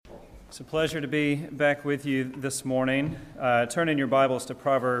It's a pleasure to be back with you this morning. Turn in your Bibles to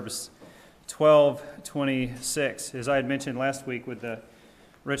Proverbs 12:26. As I had mentioned last week with the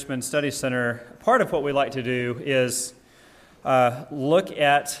Richmond Study Center, part of what we like to do is look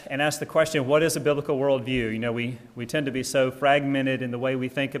at and ask the question, what is a biblical worldview? You know, we tend to be so fragmented in the way we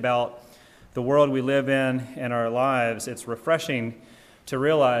think about the world we live in and our lives. It's refreshing to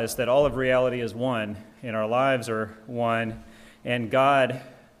realize that all of reality is one, and our lives are one, and God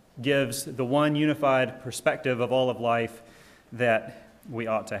gives the one unified perspective of all of life that we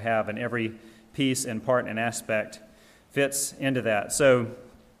ought to have, and every piece and part and aspect fits into that. So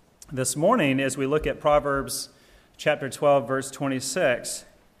this morning, as we look at Proverbs chapter 12, verse 26,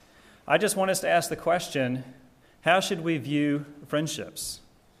 I just want us to ask the question, how should we view friendships?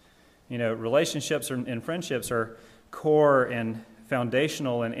 You know, relationships and friendships are core and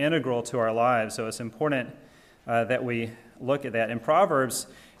foundational and integral to our lives, so it's important that we look at that. And Proverbs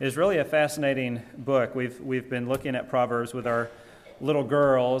is really a fascinating book. We've been looking at Proverbs with our little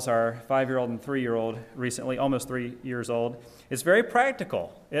girls, our 5-year-old and 3-year-old recently, almost 3 years old. It's very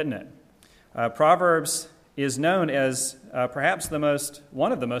practical, isn't it? Proverbs is known as perhaps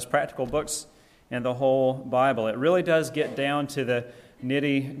one of the most practical books in the whole Bible. It really does get down to the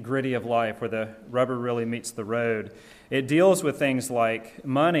nitty-gritty of life, where the rubber really meets the road. It deals with things like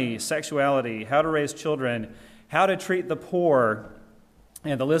money, sexuality, how to raise children, how to treat the poor,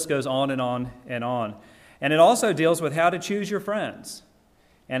 and the list goes on and on and on. And it also deals with how to choose your friends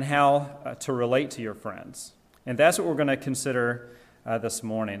and how to relate to your friends. And that's what we're going to consider this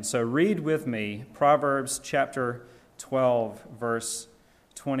morning. So read with me Proverbs chapter 12, verse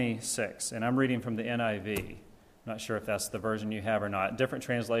 26. And I'm reading from the NIV. I'm not sure if that's the version you have or not. Different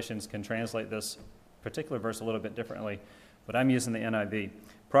translations can translate this particular verse a little bit differently, but I'm using the NIV.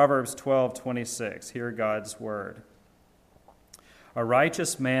 Proverbs 12:26. Hear God's word. A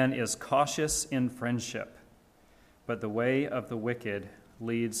righteous man is cautious in friendship, but the way of the wicked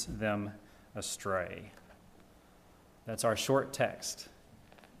leads them astray. That's our short text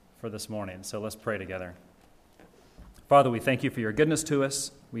for this morning. So let's pray together. Father, we thank you for your goodness to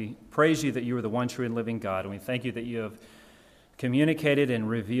us. We praise you that you are the one true and living God, and we thank you that you have communicated and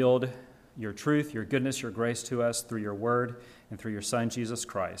revealed your truth, your goodness, your grace to us through your word and through your Son, Jesus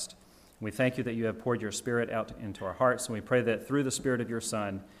Christ. We thank you that you have poured your Spirit out into our hearts, and we pray that through the Spirit of your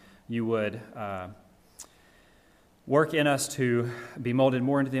Son, you would work in us to be molded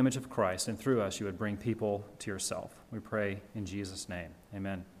more into the image of Christ, and through us you would bring people to yourself. We pray in Jesus' name.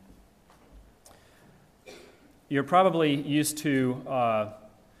 Amen. You're probably used to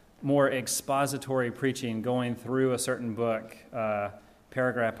more expository preaching, going through a certain book,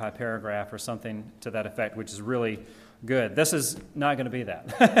 paragraph by paragraph or something to that effect, which is really good. This is not going to be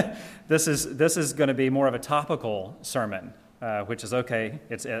that. This is going to be more of a topical sermon, which is okay.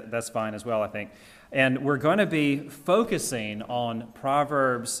 That's fine as well, I think. And we're going to be focusing on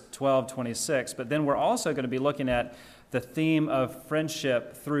Proverbs 12:26, but then we're also going to be looking at the theme of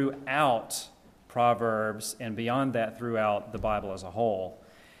friendship throughout Proverbs and beyond that throughout the Bible as a whole.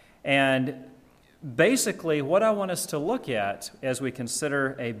 And basically, what I want us to look at as we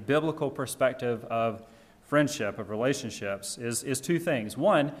consider a biblical perspective of friendship, of relationships, is two things.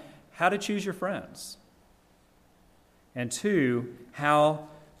 One, how to choose your friends. And two, how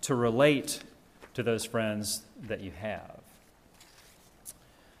to relate to those friends that you have.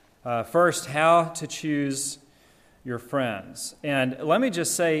 First, how to choose your friends. And let me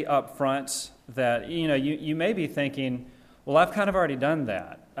just say up front that, you may be thinking, well, I've kind of already done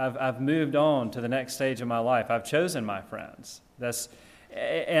that. I've moved on to the next stage of my life. I've chosen my friends.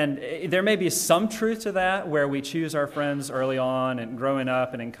 And there may be some truth to that, where we choose our friends early on and growing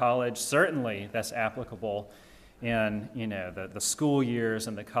up and in college. Certainly that's applicable in the school years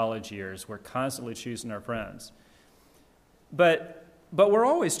and the college years. We're constantly choosing our friends. But we're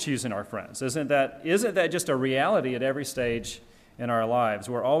always choosing our friends. Isn't that just a reality at every stage in our lives?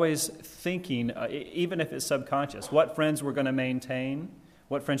 We're always thinking, even if it's subconscious, what friends we're going to maintain,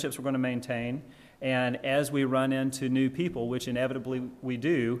 what friendships we're going to maintain. And as we run into new people, which inevitably we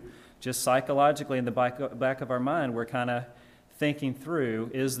do, just psychologically in the back of our mind, we're kind of thinking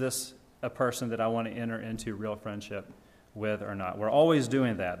through, is this a person that I want to enter into real friendship with or not? We're always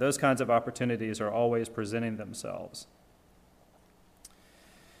doing that. Those kinds of opportunities are always presenting themselves.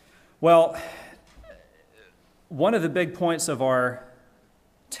 Well, one of the big points of our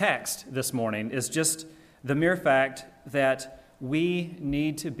text this morning is just the mere fact that we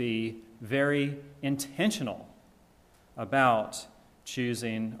need to be very intentional about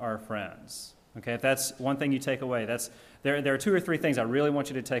choosing our friends. Okay, if that's one thing you take away, there are 2 or 3 things I really want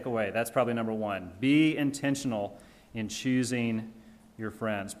you to take away. That's probably number one. Be intentional in choosing your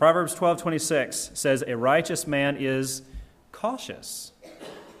friends. Proverbs 12:26 says, a righteous man is cautious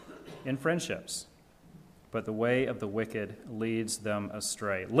in friendships, but the way of the wicked leads them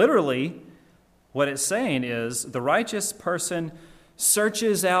astray. Literally, what it's saying is the righteous person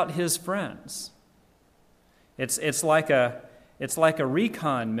searches out his friends. It's like a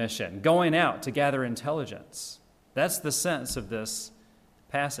recon mission, going out to gather intelligence. That's the sense of this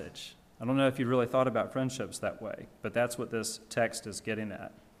passage. I don't know if you really thought about friendships that way, but that's what this text is getting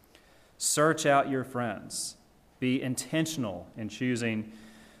at. Search out your friends. Be intentional in choosing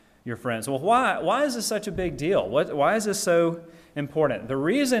your friends. Well, why is this such a big deal? Why is this so important? The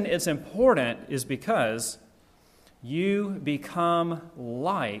reason it's important is because you become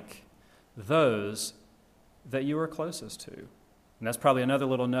like those that you are closest to. And that's probably another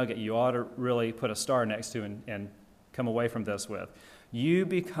little nugget you ought to really put a star next to and come away from this with. You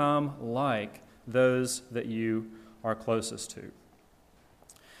become like those that you are closest to.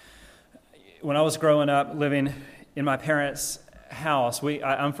 When I was growing up, living in my parents' house,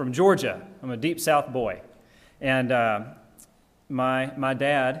 I'm from Georgia. I'm a deep South boy. And my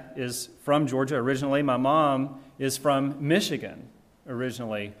dad is from Georgia originally. My mom is from Michigan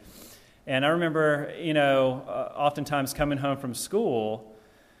originally. And I remember, oftentimes coming home from school,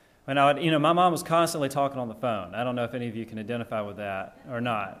 and my mom was constantly talking on the phone. I don't know if any of you can identify with that or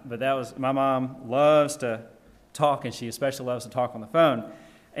not, but my mom loves to talk, and she especially loves to talk on the phone.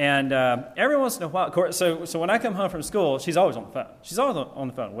 And every once in a while, of course, so when I come home from school, she's always on the phone. She's always on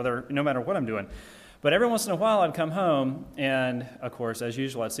the phone, no matter what I'm doing. But every once in a while, I'd come home, and of course, as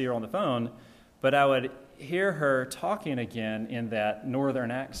usual, I'd see her on the phone, but I would hear her talking again in that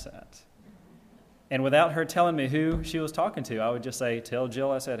northern accent. And without her telling me who she was talking to, I would just say, tell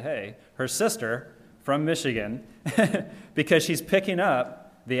Jill I said, hey, her sister from Michigan, because she's picking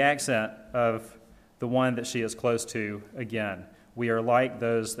up the accent of the one that she is close to again. We are like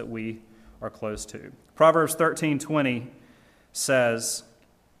those that we are close to. Proverbs 13:20 says,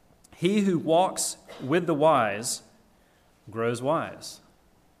 he who walks with the wise grows wise,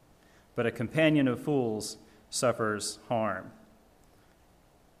 but a companion of fools suffers harm.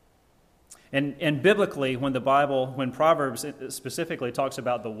 And biblically, when Proverbs specifically talks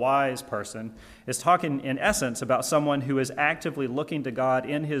about the wise person, it's talking in essence about someone who is actively looking to God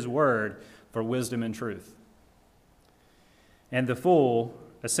in his word for wisdom and truth. And the fool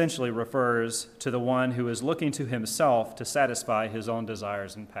essentially refers to the one who is looking to himself to satisfy his own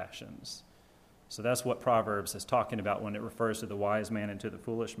desires and passions. So that's what Proverbs is talking about when it refers to the wise man and to the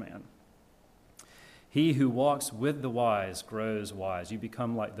foolish man. He who walks with the wise grows wise. You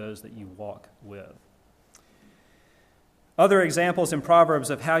become like those that you walk with. Other examples in Proverbs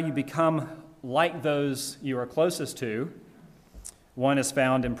of how you become like those you are closest to. One is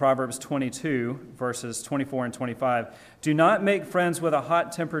found in Proverbs 22, verses 24 and 25. Do not make friends with a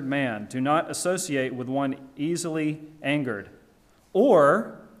hot-tempered man. Do not associate with one easily angered.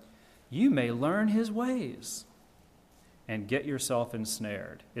 Or you may learn his ways and get yourself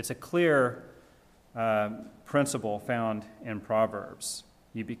ensnared. It's a clear principle found in Proverbs.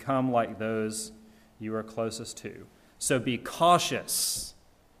 You become like those you are closest to. So be cautious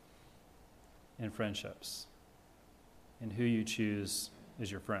in friendships and who you choose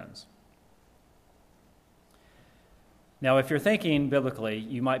as your friends. Now, if you're thinking biblically,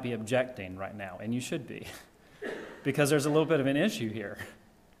 you might be objecting right now, and you should be, because there's a little bit of an issue here.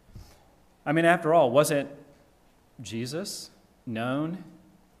 I mean, after all, wasn't Jesus known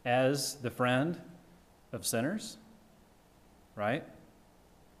as the friend of sinners, right?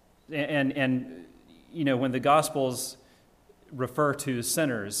 And when the Gospels refer to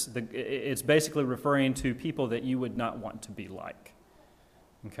sinners, it's basically referring to people that you would not want to be like.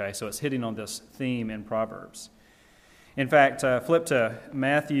 Okay, so it's hitting on this theme in Proverbs. In fact, flip to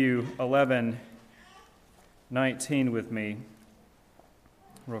Matthew 11:19 with me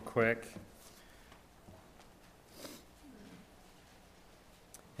real quick.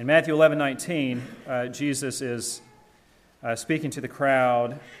 In Matthew 11:19, Jesus is speaking to the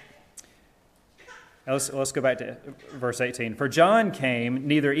crowd. Let's go back to verse 18. For John came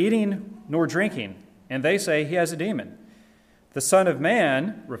neither eating nor drinking, and they say he has a demon. The Son of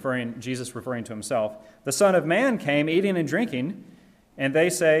Man, Jesus referring to himself, the Son of Man came eating and drinking, and they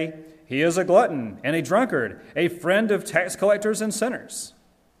say he is a glutton and a drunkard, a friend of tax collectors and sinners.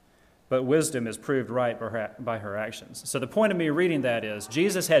 But wisdom is proved right by her actions. So the point of me reading that is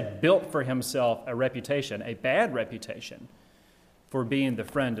Jesus had built for himself a reputation, a bad reputation, for being the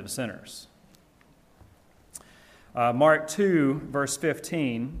friend of sinners. Mark 2, verse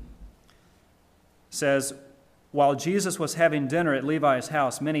 15 says, while Jesus was having dinner at Levi's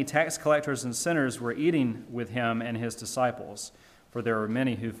house, many tax collectors and sinners were eating with him and his disciples. for there were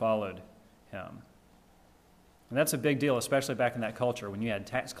many who followed him. And that's a big deal, especially back in that culture when you had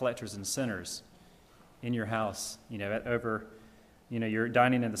tax collectors and sinners in your house, you're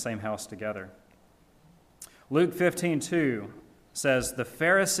dining in the same house together. Luke 15:2 says, the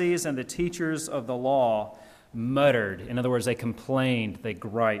Pharisees and the teachers of the law muttered. In other words, they complained, they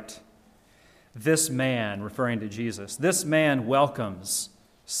griped. This man, referring to Jesus, this man welcomes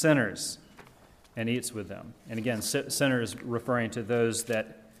sinners and eats with them. And again, sinners referring to those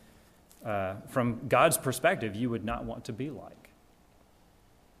that, from God's perspective, you would not want to be like.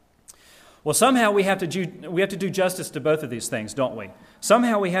 Well, somehow we have to do justice to both of these things, don't we?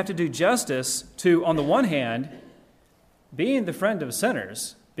 Somehow we have to do justice to, on the one hand, being the friend of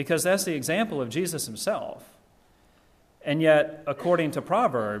sinners, because that's the example of Jesus himself. And yet, according to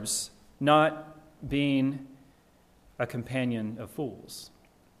Proverbs, not being a companion of fools.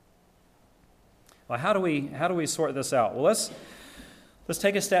 Well, how do we sort this out? Well, let's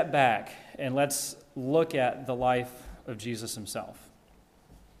take a step back and let's look at the life of Jesus himself.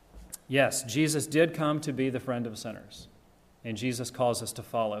 Yes, Jesus did come to be the friend of sinners, and Jesus calls us to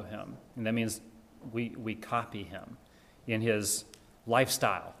follow him. And that means we copy him in his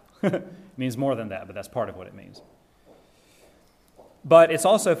lifestyle. It means more than that, but that's part of what it means. But it's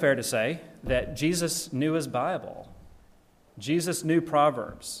also fair to say that Jesus knew his Bible. Jesus knew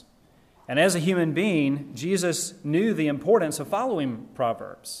Proverbs. And as a human being, Jesus knew the importance of following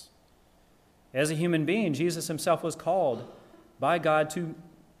Proverbs. As a human being, Jesus himself was called by God to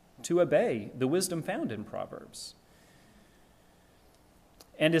obey the wisdom found in Proverbs.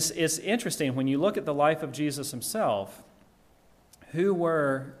 And it's interesting, when you look at the life of Jesus himself, who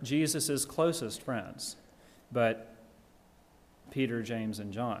were Jesus' closest friends? But Peter, James,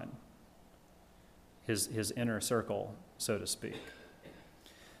 and John, his inner circle, so to speak.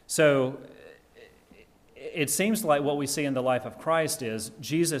 So it seems like what we see in the life of Christ is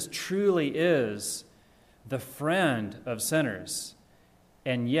Jesus truly is the friend of sinners,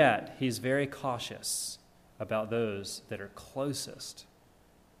 and yet he's very cautious about those that are closest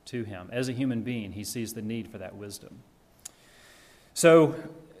to him. As a human being, he sees the need for that wisdom. So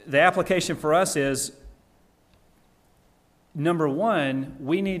the application for us is, number one,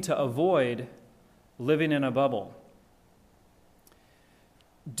 we need to avoid living in a bubble.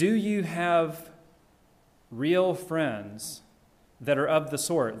 Do you have real friends that are of the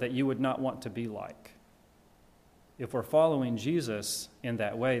sort that you would not want to be like? If we're following Jesus in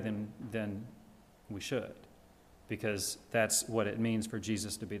that way, then we should, because that's what it means for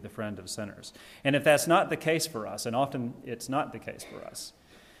Jesus to be the friend of sinners. And if that's not the case for us, and often it's not the case for us,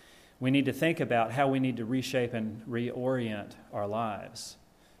 we need to think about how we need to reshape and reorient our lives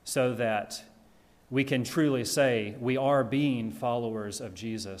so that we can truly say we are being followers of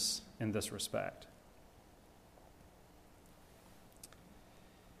Jesus in this respect.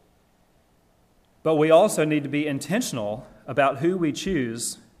 But we also need to be intentional about who we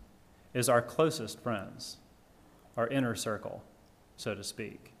choose as our closest friends, our inner circle, so to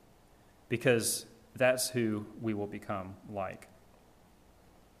speak, because that's who we will become like.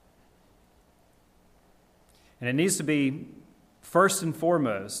 And it needs to be first and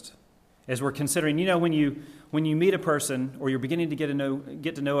foremost, as we're considering, when you meet a person or you're beginning to get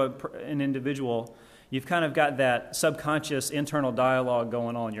to know an individual, you've kind of got that subconscious internal dialogue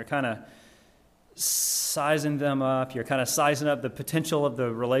going on. You're kind of sizing them up. You're kind of sizing up the potential of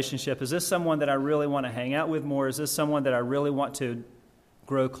the relationship. Is this someone that I really want to hang out with more? Is this someone that I really want to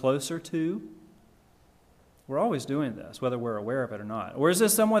grow closer to? We're always doing this, whether we're aware of it or not. Or is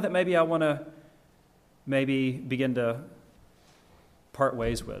this someone that maybe I want to begin to part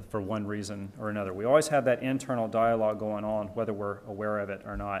ways with for one reason or another? We always have that internal dialogue going on, whether we're aware of it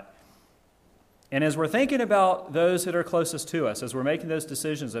or not. And as we're thinking about those that are closest to us, as we're making those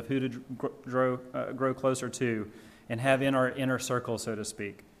decisions of who to grow closer to and have in our inner circle, so to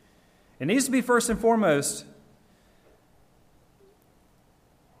speak, it needs to be first and foremost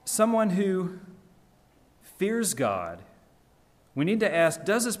someone who fears God. We need to ask,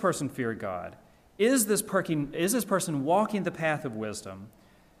 does this person fear God? Is this person walking the path of wisdom?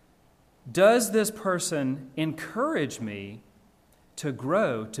 Does this person encourage me to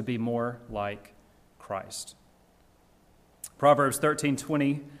grow to be more like Christ? Proverbs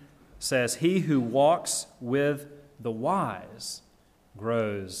 13:20 says, "He who walks with the wise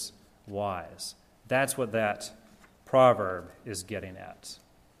grows wise." That's what that proverb is getting at.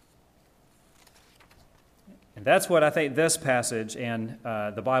 And that's what I think this passage and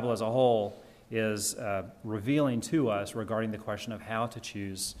the Bible as a whole is revealing to us regarding the question of how to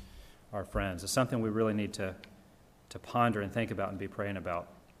choose our friends. It's something we really need to ponder and think about and be praying about.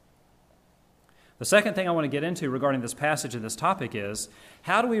 The second thing I want to get into regarding this passage and this topic is,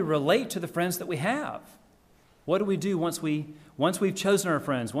 how do we relate to the friends that we have? What do we do once we've chosen our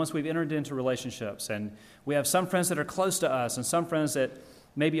friends, once we've entered into relationships, and we have some friends that are close to us and some friends that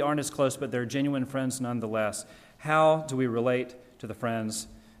maybe aren't as close, but they're genuine friends nonetheless? How do we relate to the friends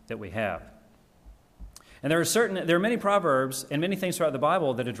that we have? And there are many proverbs and many things throughout the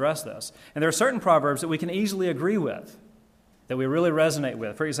Bible that address this. And there are certain proverbs that we can easily agree with, that we really resonate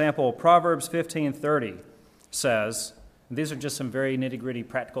with. For example, Proverbs 15:30 says, and these are just some very nitty-gritty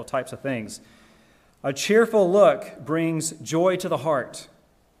practical types of things, "A cheerful look brings joy to the heart,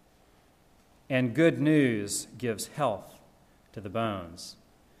 and good news gives health to the bones."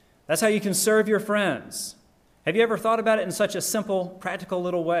 That's how you can serve your friends. Have you ever thought about it in such a simple, practical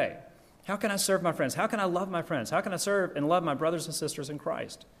little way? How can I serve my friends? How can I love my friends? How can I serve and love my brothers and sisters in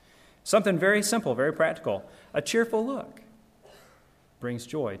Christ? Something very simple, very practical. A cheerful look brings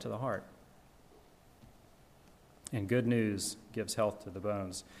joy to the heart, and good news gives health to the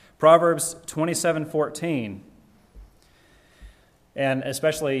bones. Proverbs 27:14, and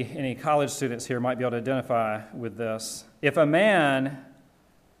especially any college students here might be able to identify with this. "If a man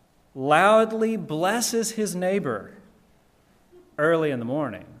loudly blesses his neighbor early in the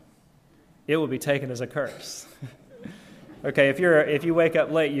morning, it will be taken as a curse." Okay, if you wake up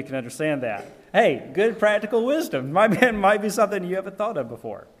late, you can understand that. Hey, good practical wisdom. Might be something you haven't thought of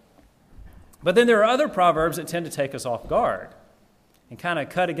before. But then there are other proverbs that tend to take us off guard and kind of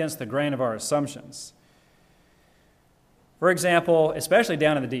cut against the grain of our assumptions. For example, especially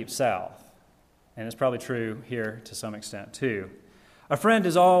down in the Deep South, and it's probably true here to some extent too, a friend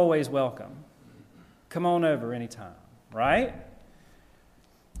is always welcome. Come on over anytime, right?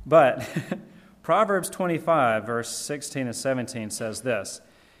 But Proverbs 25, verse 16 and 17 says this,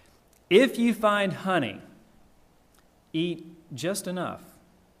 "If you find honey, eat just enough.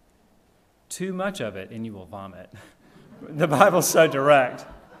 Too much of it, and you will vomit." The Bible's so direct.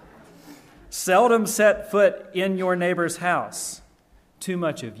 "Seldom set foot in your neighbor's house. Too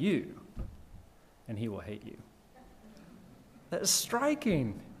much of you, and he will hate you." That's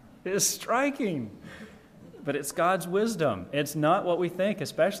striking. It is striking. But it's God's wisdom. It's not what we think,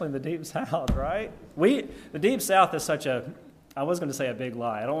 especially in the Deep South, right? The Deep South is I was going to say a big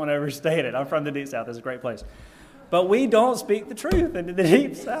lie. I don't want to overstate it. I'm from the Deep South. It's a great place. But we don't speak the truth in the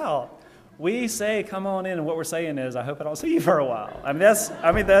Deep South. We say, "Come on in," and what we're saying is, "I hope I don't see you for a while."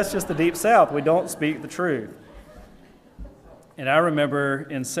 That's just the Deep South. We don't speak the truth. And I remember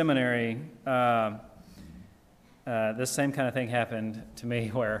in seminary, this same kind of thing happened to me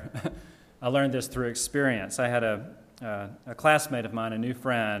where I learned this through experience. I had a classmate of mine, a new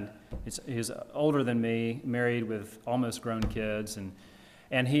friend. He's older than me, married with almost grown kids, and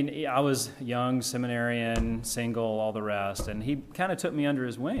I was young, seminarian, single, all the rest, and he kind of took me under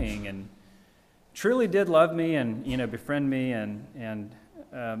his wing and truly did love me and befriend me and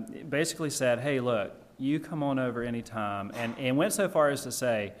basically said, "Hey, look, you come on over anytime," and went so far as to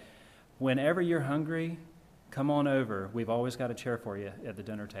say, "Whenever you're hungry, come on over. We've always got a chair for you at the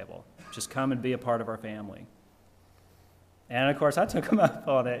dinner table. Just come and be a part of our family." And, of course, I took him up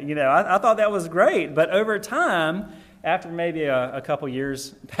on it. I thought that was great. But over time, after maybe a couple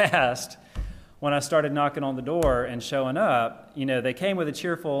years passed, when I started knocking on the door and showing up, they came with a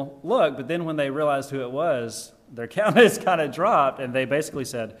cheerful look. But then when they realized who it was, their countenance kind of dropped. And they basically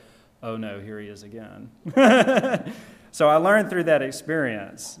said, "Oh, no, here he is again." So I learned through that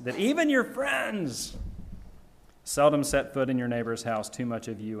experience that even your friends seldom set foot in your neighbor's house. Too much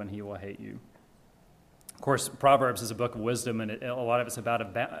of you, and he will hate you. Of course, Proverbs is a book of wisdom, and a lot of it's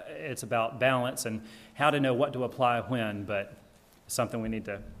about balance and how to know what to apply when, but it's something we need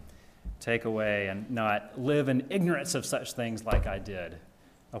to take away and not live in ignorance of such things like I did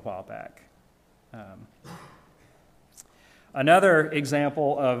a while back. Another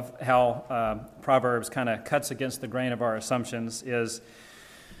example of how Proverbs kind of cuts against the grain of our assumptions is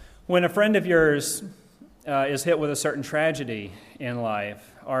when a friend of yours is hit with a certain tragedy in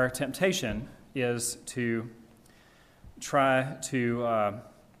life, our temptation is to try to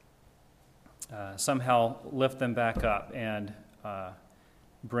somehow lift them back up and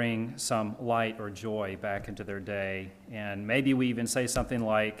bring some light or joy back into their day. And maybe we even say something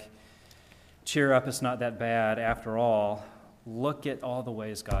like, "Cheer up, it's not that bad after all. Look at all the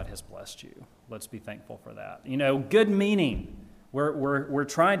ways God has blessed you. Let's be thankful for that." Good meaning. We're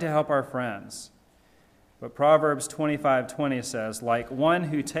trying to help our friends. But Proverbs 25:20 says, "Like one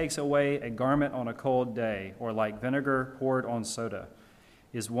who takes away a garment on a cold day, or like vinegar poured on soda,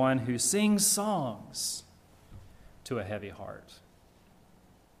 is one who sings songs to a heavy heart."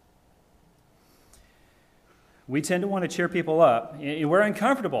 We tend to want to cheer people up. We're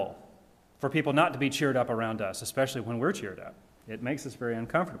uncomfortable for people not to be cheered up around us, especially when we're cheered up. It makes us very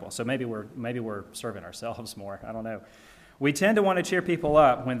uncomfortable. So maybe we're serving ourselves more. I don't know. We tend to want to cheer people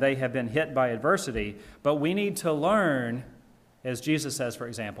up when they have been hit by adversity, but we need to learn, as Jesus says, for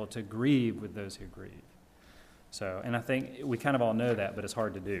example, to grieve with those who grieve. So, and I think we kind of all know that, but it's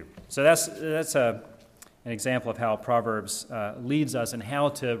hard to do. So that's an example of how Proverbs leads us in how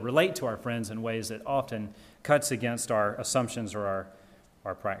to relate to our friends in ways that often cuts against our assumptions or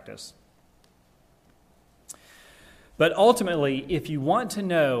our practice. But ultimately, if you want to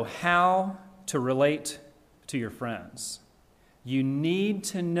know how to relate to your friends, you need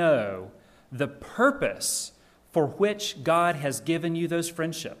to know the purpose for which God has given you those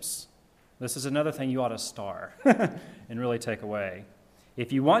friendships. This is another thing you ought to star and really take away.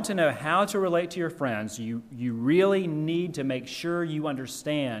 If you want to know how to relate to your friends, you really need to make sure you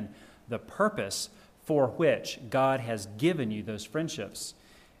understand the purpose for which God has given you those friendships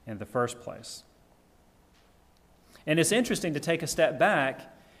in the first place. And it's interesting to take a step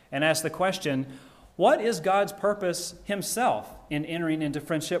back and ask the question, what is God's purpose himself in entering into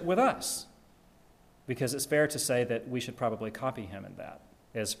friendship with us? Because it's fair to say that we should probably copy him in that,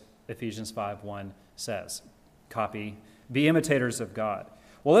 as Ephesians 5:1 says. Be imitators of God.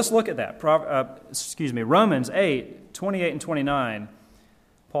 Well, let's look at that. Romans 8:28 and 29,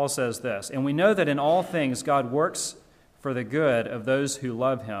 Paul says this, and we know that in all things God works for the good of those who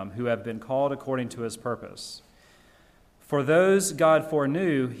love him, who have been called according to his purpose. For those God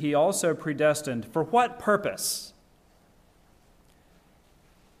foreknew, he also predestined. For what purpose?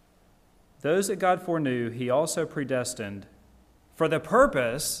 Those that God foreknew, he also predestined for the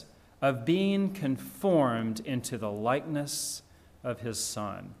purpose of being conformed into the likeness of his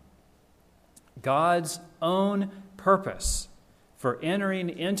Son. God's own purpose for entering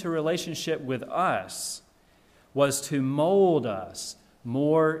into relationship with us was to mold us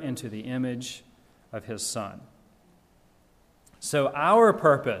more into the image of his Son. So our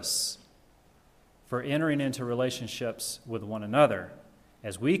purpose for entering into relationships with one another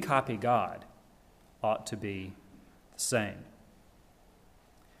as we copy God ought to be the same.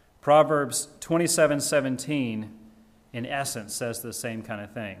 Proverbs 27:17, in essence, says the same kind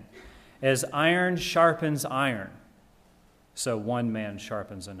of thing. As iron sharpens iron, so one man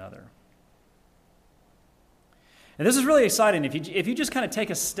sharpens another. And this is really exciting. If you just kind of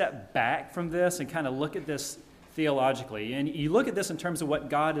take a step back from this and kind of look at this theologically, and you look at this in terms of what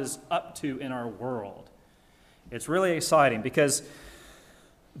God is up to in our world, it's really exciting because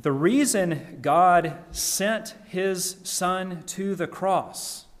the reason God sent his Son to the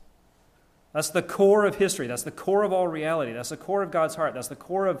cross, that's the core of history, that's the core of all reality, that's the core of God's heart, that's the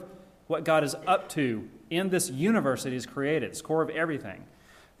core of what God is up to in this universe that he's created, it's the core of everything.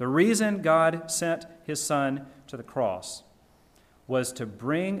 The reason God sent his Son to the cross was to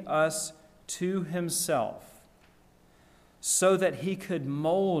bring us to himself so that he could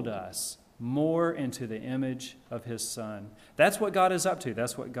mold us more into the image of his Son. That's what God is up to.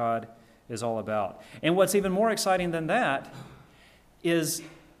 That's what God is all about. And what's even more exciting than that is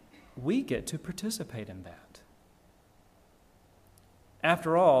we get to participate in that.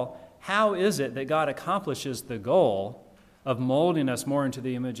 After all, how is it that God accomplishes the goal of molding us more into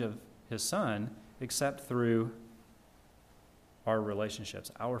the image of his Son except through our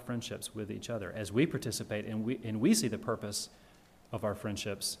relationships, our friendships with each other, as we participate and we see the purpose of our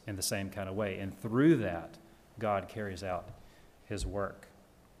friendships in the same kind of way. And through that, God carries out his work.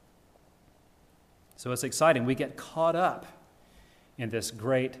 So it's exciting. We get caught up in this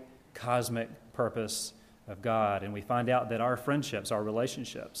great cosmic purpose of God, and we find out that our friendships, our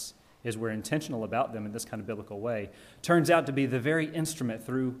relationships, as we're intentional about them in this kind of biblical way, turns out to be the very instrument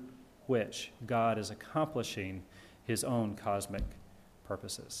through which God is accomplishing his own cosmic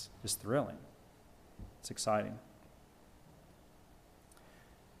purposes. It's thrilling. It's exciting.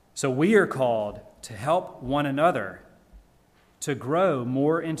 So we are called to help one another to grow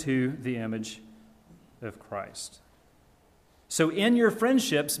more into the image of Christ. So in your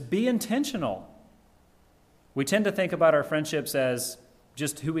friendships, be intentional. We tend to think about our friendships as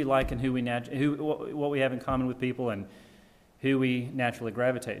just who we like and what we have in common with people and who we naturally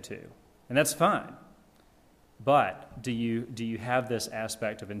gravitate to. And that's fine. But do you have this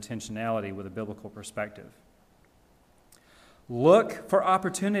aspect of intentionality with a biblical perspective? Look for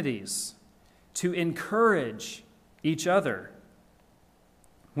opportunities to encourage each other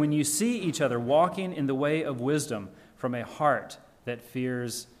when you see each other walking in the way of wisdom from a heart that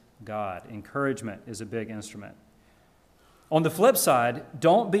fears God. Encouragement is a big instrument. On the flip side,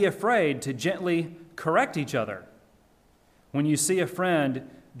 don't be afraid to gently correct each other when you see a friend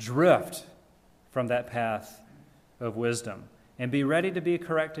drift from that path of wisdom, and be ready to be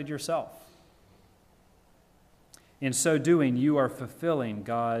corrected yourself. In so doing, you are fulfilling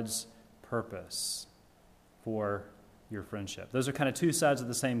God's purpose for your friendship. Those are kind of two sides of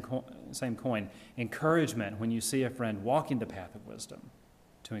the same coin. Encouragement when you see a friend walking the path of wisdom,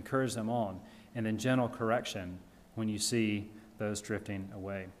 to encourage them on, and then gentle correction when you see those drifting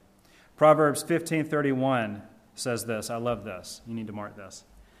away. Proverbs 15:31 says this. I love this. You need to mark this.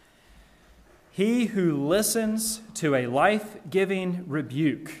 He who listens to a life-giving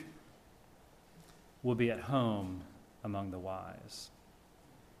rebuke will be at home among the wise.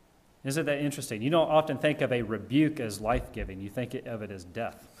 Isn't that interesting? You don't often think of a rebuke as life-giving. You think of it as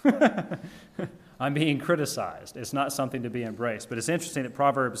death. I'm being criticized. It's not something to be embraced. But it's interesting that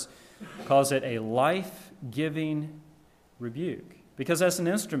Proverbs calls it a life-giving rebuke, because that's an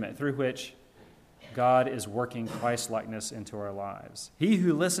instrument through which God is working Christ-likeness into our lives. He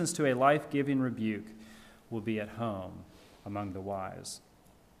who listens to a life-giving rebuke will be at home among the wise.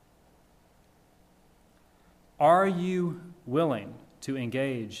 Are you willing to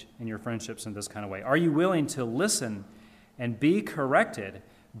engage in your friendships in this kind of way? Are you willing to listen and be corrected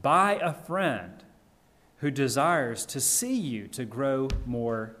by a friend who desires to see you to grow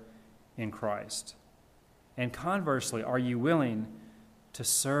more in Christ? And conversely, are you willing to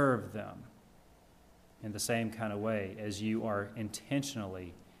serve them in the same kind of way as you are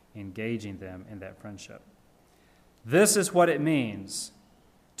intentionally engaging them in that friendship? This is what it means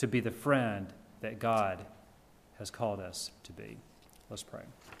to be the friend that God has called us to be. Let's pray.